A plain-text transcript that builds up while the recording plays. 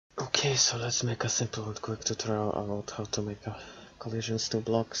Okay, so let's make a simple and quick tutorial about how to make collisions to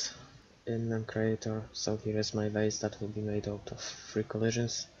blocks in MCreator. So here is my vase that will be made out of 3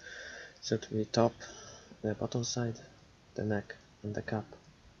 collisions. So it will be top, the bottom side, the neck and the cap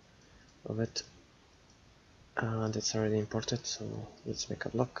of it. And it's already imported, so let's make a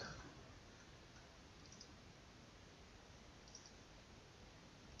block.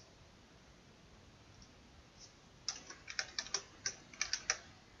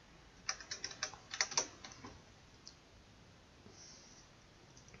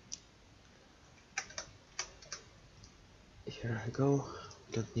 Here I go.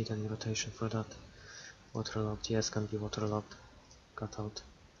 We don't need any rotation for that. Waterlogged, yes, can be waterlogged. Cut out.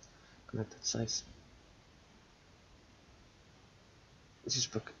 Connected size. This is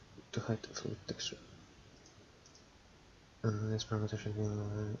back to height of fluid texture. This parameter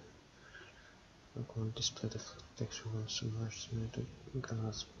will display the fluid texture when submerged into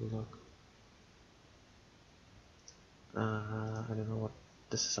glass block. I don't know what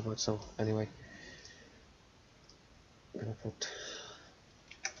this is about, so anyway, I'm gonna put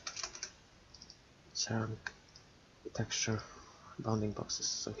ceramic texture bounding boxes.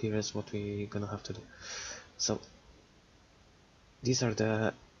 So here is what we're gonna have to do. So these are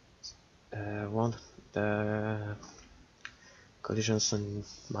the the collisions in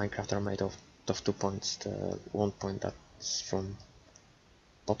Minecraft are made of 2 points. The 1 point that's from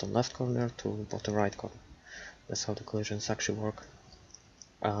bottom left corner to bottom right corner. That's how the collisions actually work,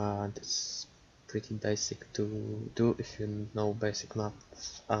 and it's pretty basic to do if you know basic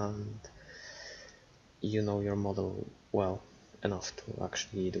math and you know your model well enough to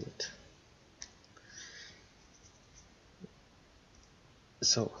actually do it.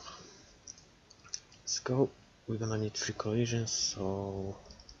 So let's go. We're gonna need 3 collisions, so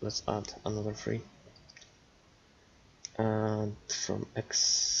let's add another 3. And from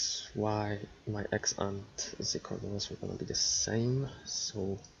x, y, my x and z coordinates are gonna be the same.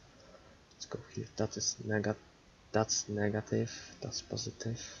 So let's go here. That is that's negative. That's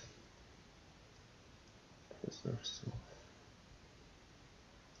positive.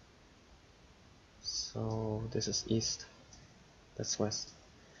 So this is east. That's west.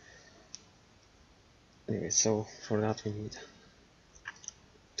 Anyway, so for that we need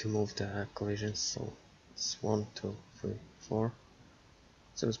to move the collisions. So it's 1, 2, 3, 4.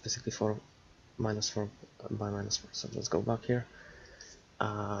 So it's basically 4 minus 4 by minus 4. So let's go back here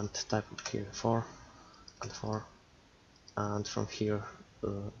and type up here 4 and 4, and from here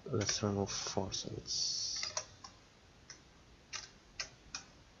let's remove 4. So it's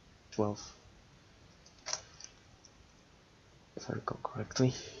 12, if I recall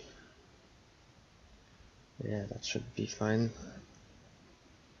correctly. Yeah, that should be fine.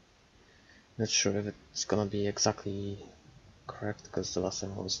 Not sure if it's gonna be exactly correct, because the last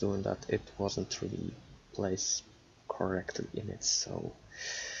time I was doing that it wasn't really placed correctly in it, so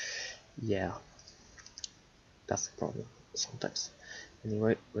yeah, that's the problem sometimes.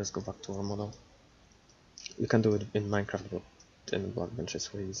 Anyway, let's go back to our model. You can do it in Minecraft, but in Blockbench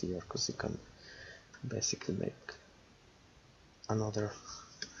it's way easier because you can basically make another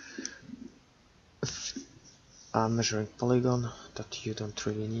measuring polygon that you don't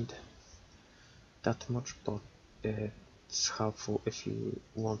really need that much, but it's helpful if you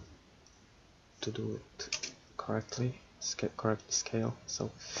want to do it correctly, correct scale.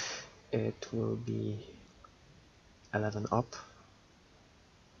 So it will be 11 up.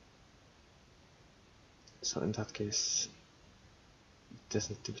 So in that case, it does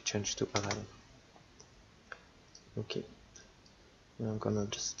need to be changed to 11. Okay, now I'm gonna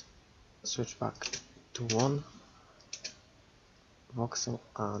just switch back to 1 voxel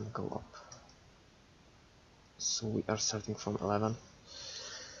and go up. So we are starting from 11,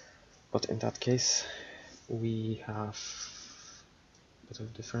 but in that case we have a bit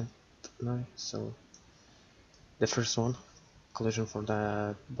of different now. So the first one, collision for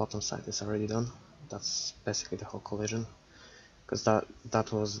the bottom side, is already done. That's basically the whole collision, because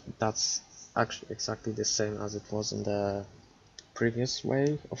that's actually exactly the same as it was in the previous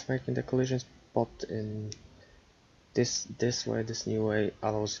way of making the collisions, but in this way, this new way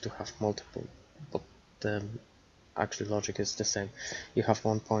allows you to have multiple, but the actual logic is the same. You have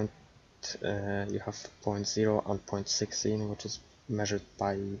 1 point, you have point 0 and point 16, which is measured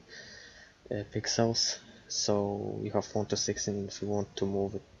by pixels. So you have 1 to 16. If you want to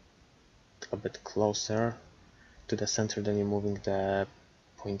move it a bit closer to the center, then you're moving the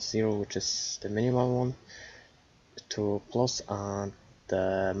point 0, which is the minimal one, to plus, and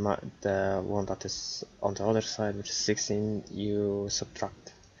the one that is on the other side, which is 16, you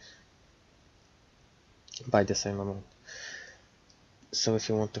subtract by the same amount. So if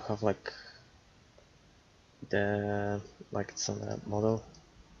you want to have like it's on a model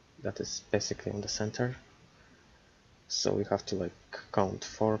that is basically on the center, so we have to like count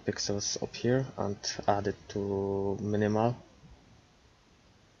 4 pixels up here and add it to minimal,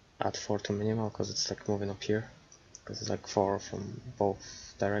 add 4 to minimal because it's like moving up here, because it's like 4 from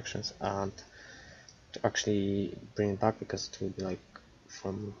both directions, and to actually bring it back, because it will be like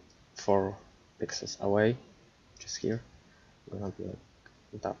from 4 pixels away, just here, it will not be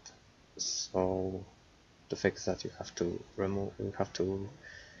like that. So to fix that, you have to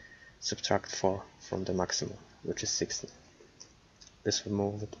subtract 4 from the maximum, which is 60. This will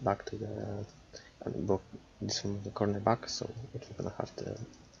move it back to the this will move the corner back, so it will gonna have the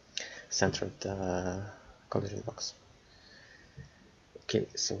center of the collision box. Okay,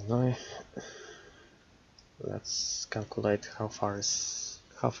 so now let's calculate how far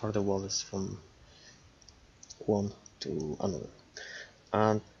the wall is from one to another.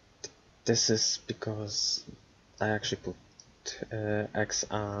 And this is because I actually put X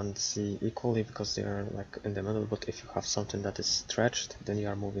and Z equally, because they are like in the middle, but if you have something that is stretched, then you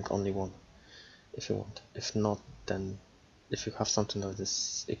are moving only one if you want. If not, then if you have something that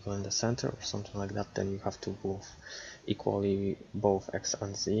is equal in the center or something like that, then you have to move equally both X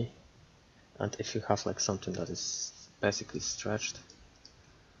and Z. And if you have like something that is basically stretched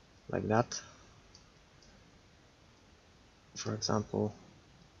like that, for example,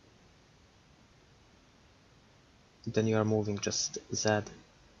 then you are moving just Z,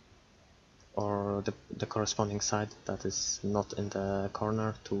 or the corresponding side that is not in the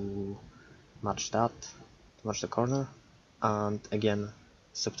corner, to match that, to match the corner, and again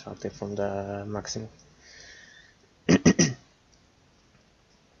subtract it from the maximum.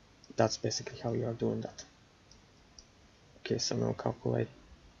 That's basically how you are doing that. Okay, so now calculate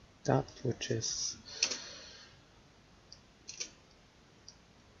that, which is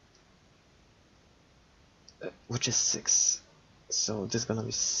which is 6. So this is gonna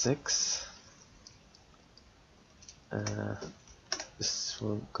be 6. This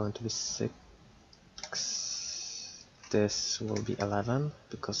will going to be 6. This will be 11,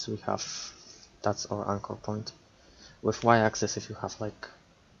 because we have, that's our anchor point. With y-axis, if you have like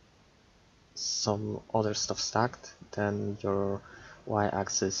some other stuff stacked, then your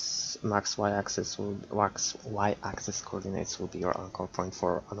y-axis, max y-axis coordinates will be your anchor point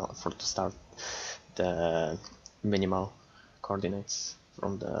for to start the minimal coordinates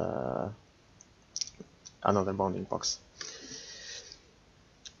from the another bounding box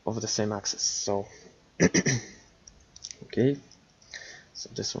of the same axis. So okay, so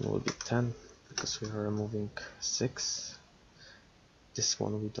this one will be 10 because we are removing 6. This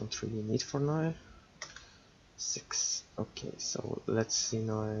one we don't really need for now. 6. Okay, so let's see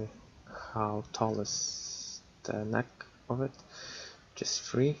now how tall is the neck of it. Just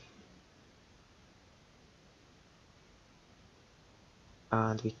 3.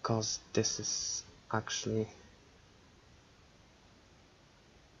 And because this is actually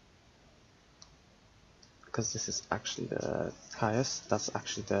the highest, that's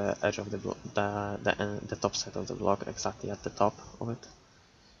actually the edge of the block, the top side of the block, exactly at the top of it.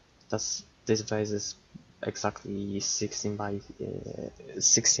 This base is exactly 16 by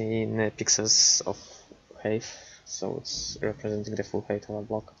 16 pixels of height, so it's representing the full height of a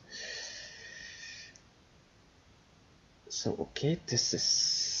block. So okay, this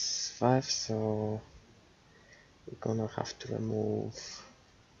is 5, so we're gonna have to remove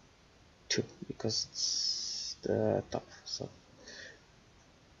 2 because it's the top. So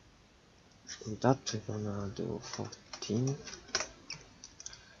from that we're gonna do 14,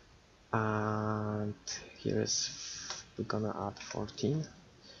 and here is we're gonna add 14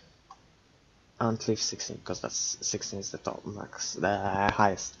 and leave 16 because that's 16 is the top max, the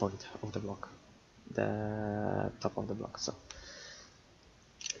highest point of the block, the top of the block. So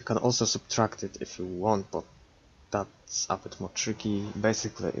you can also subtract it if you want, but that's a bit more tricky.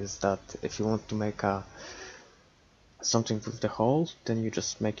 Basically is that if you want to make something with the hole, then you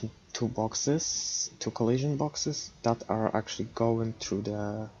just make 2 boxes, 2 collision boxes that are actually going through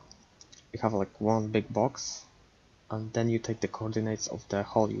the, you have like one big box, and then you take the coordinates of the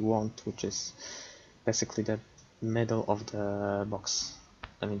hole you want, which is basically the middle of the box.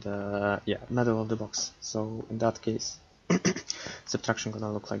 I mean the middle of the box. So in that case subtraction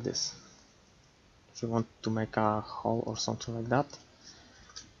gonna look like this. If you want to make a hole or something like that,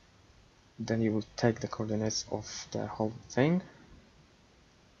 then you will take the coordinates of the whole thing,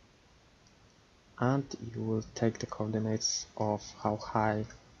 and you will take the coordinates of how high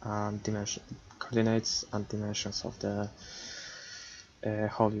and coordinates and dimensions of the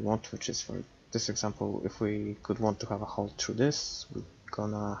hole you want, which is for this example, if we could want to have a hole through this, we're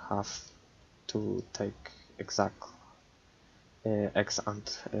gonna have to take exact x,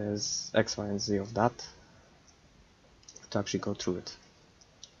 y, and z of that to actually go through it,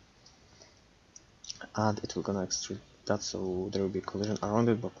 and it will gonna extrude that, so there will be collision around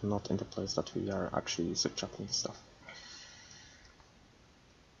it, but not in the place that we are actually subtracting the stuff,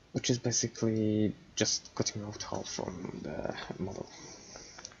 which is basically just cutting out hole from the model.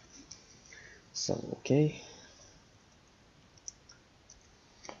 So okay,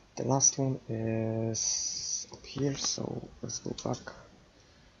 the last one is up here, so let's go back.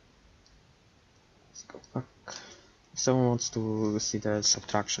 If someone wants to see the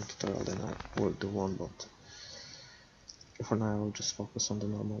subtraction tutorial, then I will do one, but for now I will just focus on the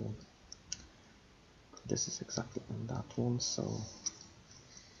normal one. This is exactly on that one, so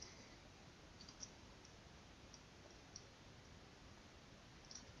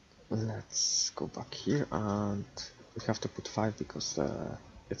let's go back here, and we have to put 5 because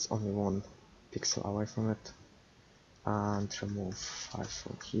it's only 1 pixel away from it, and remove 5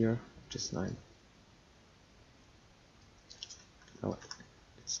 from here, which is 9. No,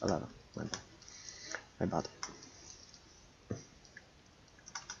 it's 11. My bad.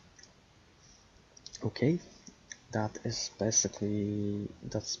 Okay, that's basically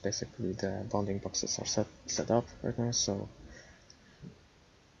the bounding boxes are set up right now. So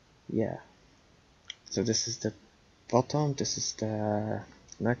yeah, so this is the bottom, this is the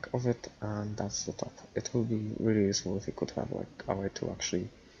neck of it, and that's the top. It will be really useful if we could have like a way to actually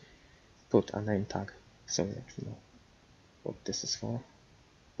put a name tag so we actually know what this is for,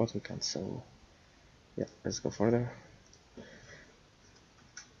 but we can't. So yeah, let's go further.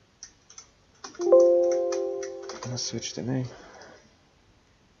 I'm gonna switch the name.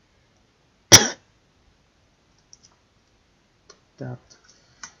 That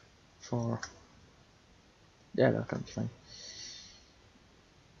for, yeah, that can be fine.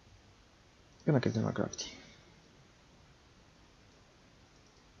 I'm gonna give them a gravity.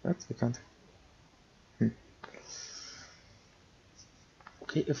 Right, we can't.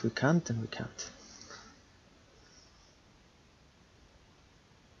 Okay, if we can't, then we can't.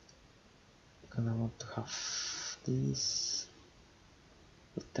 Gonna want to have these.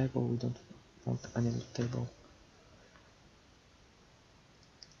 The table, we don't want any table.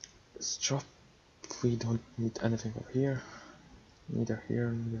 Strop, we don't need anything over here. Neither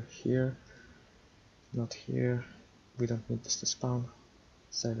here, neither here. Not here. We don't need this to spawn.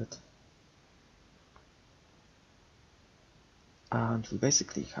 Save it. And we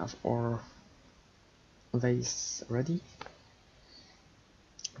basically have our vase ready.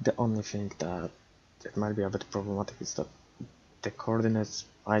 The only thing that it might be a bit problematic is that the coordinates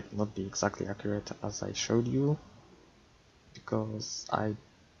might not be exactly accurate as I showed you, because I'm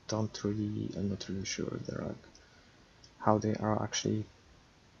not really sure they're like how they are actually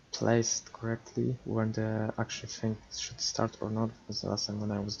placed correctly when the actual thing should start or not, because the last time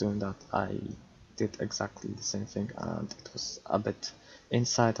when I was doing that I did exactly the same thing, and it was a bit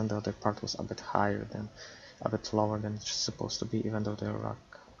inside and the other part was a bit lower than it's supposed to be, even though they were like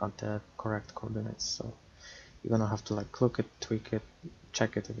at the correct coordinates. So you're gonna have to like look it, tweak it,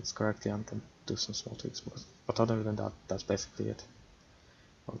 check it if it's correctly, and then do some small tweaks. But other than that, that's basically it.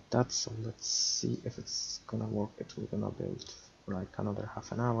 About that, so let's see if it's gonna work. It will gonna build for like another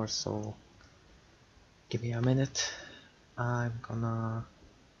half an hour, so give me a minute. I'm gonna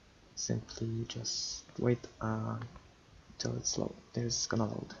simply just wait until it's load. It's gonna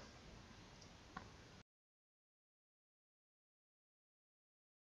load.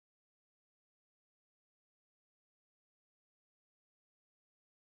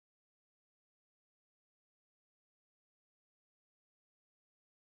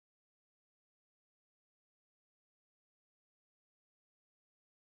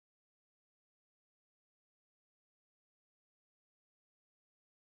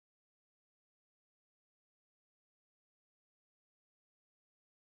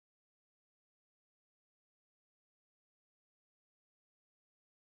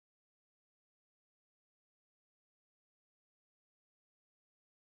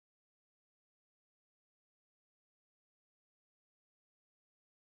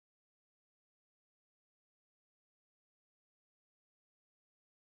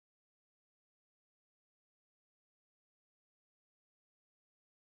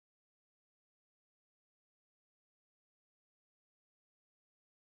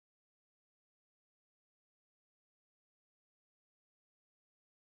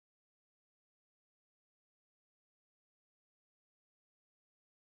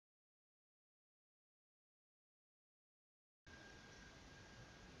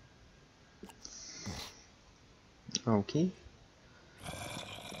 Okay.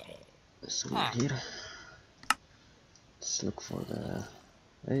 So we're here. Let's look for the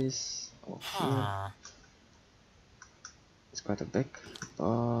base over here. It's quite a big,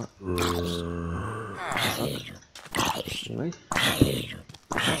 but anyway.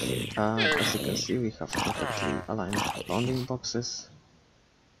 As you can see, we have perfectly aligned bounding boxes.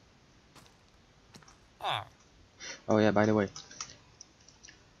 Oh yeah, by the way,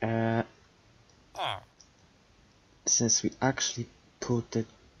 since we actually put it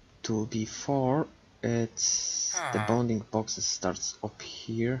to before, it's the bounding boxes starts up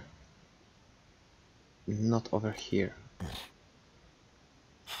here, not over here.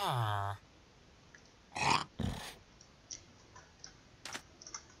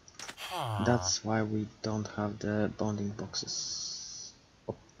 That's why we don't have the bounding boxes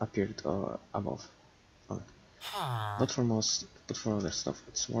appeared above. Not for most, but for other stuff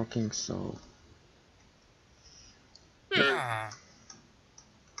it's working, so as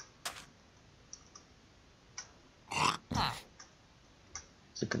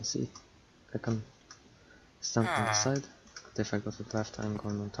you can see, I can stand on the side, but if I go to the left I'm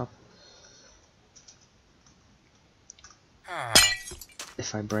going on top.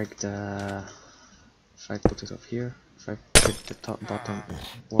 If I break the... if I put it up here, if I hit the top bottom,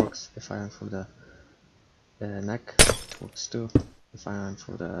 it works. If I aim for the neck, it works too. If I aim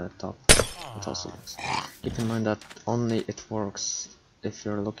for the top, it also works. Keep in mind that only it works if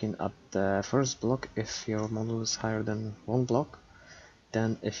you're looking at the first block. If your model is higher than one block,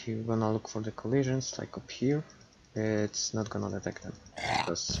 then if you're gonna look for the collisions, like up here, it's not gonna detect them,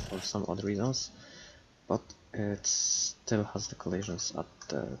 because for some odd reasons, but it still has the collisions at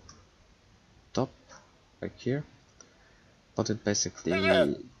the top, like here, but it basically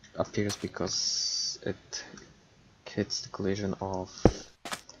appears because it hits the collision of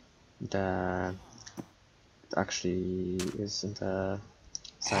the... it actually is in the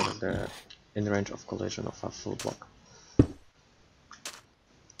side of the... in range of collision of a full block.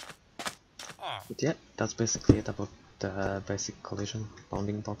 But yeah, that's basically it about the basic collision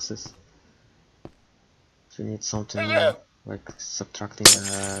bounding boxes. If you need something like subtracting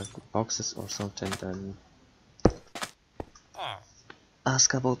boxes or something, then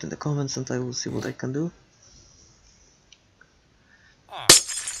ask about in the comments and I will see what I can do.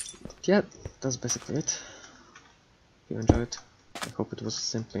 But yeah, that's basically it. If you enjoyed, I hope it was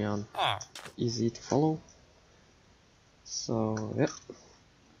simply and easy to follow. So yeah,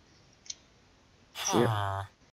 see ya.